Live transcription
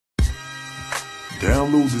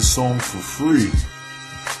Download the song for free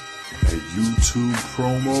at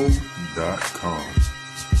youtubepromo.com.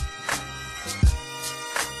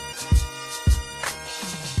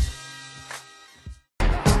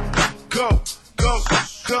 Go, go,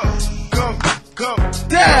 go, go, go.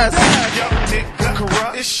 Yes. Yo, nigga,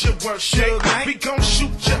 corrupt. It's your birthday. We gon'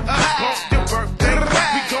 shoot you up on your birthday.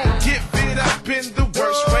 We gon' get fit up in the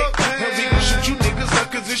worst way. And we gon' shoot you niggas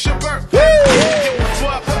up cause it's your birthday. Give a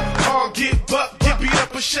fuck, all get bucked, get beat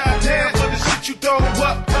up or shot down for the shit you throw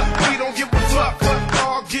up. We don't give a fuck,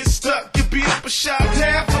 all get stuck, get beat up or shot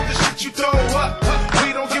down for the shit you throw up.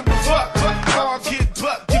 We don't give a fuck, all get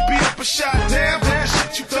bucked, get beat up or shot down for the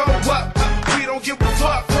shit you throw up. We don't give a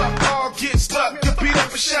fuck, all get stuck, get beat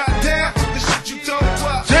up or shot down for the shit you throw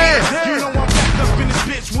up. You know I'm back up in this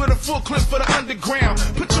bitch with a full clip for the underground.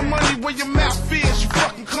 Put your money where your mouth is, you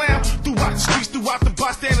fucking clown. Throughout the streets, throughout the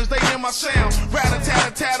bystanders, they hear my sound.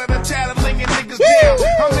 Rat-a-tat-a-tat-a-tat-a-ling niggas down.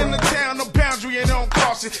 I'm in the town, no boundary and don't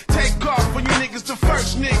cross it. Take off when you niggas the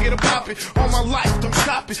first nigga to pop it. All my life, don't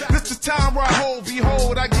stop it. This the time where I hold,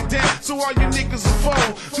 behold, I get down. So all you niggas will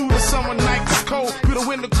fold. Through the summer night, it's cold. Through the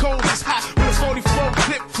winter cold, it's hot. With a 44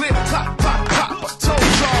 clip, clip, pop, pop, pop. I told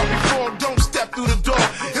y'all before, don't step through the door.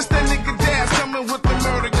 It's that nigga Daz coming with the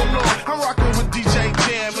murder galore. I'm rocking with DJ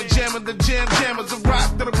Jam and jamming the jam jammers, the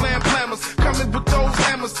rock to the blam blammers. Coming with those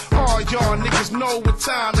hammers. All y'all niggas know what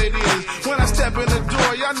time it is. When I step in the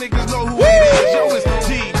door, y'all niggas know who it is. Yo, it's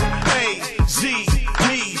D-A-Z,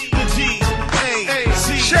 me, the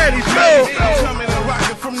D-A-Z. Shady Flow. Coming and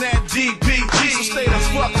rocking from that DBG. So stay the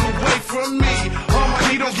fuck away from me. All my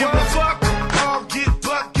niggas don't give a fuck.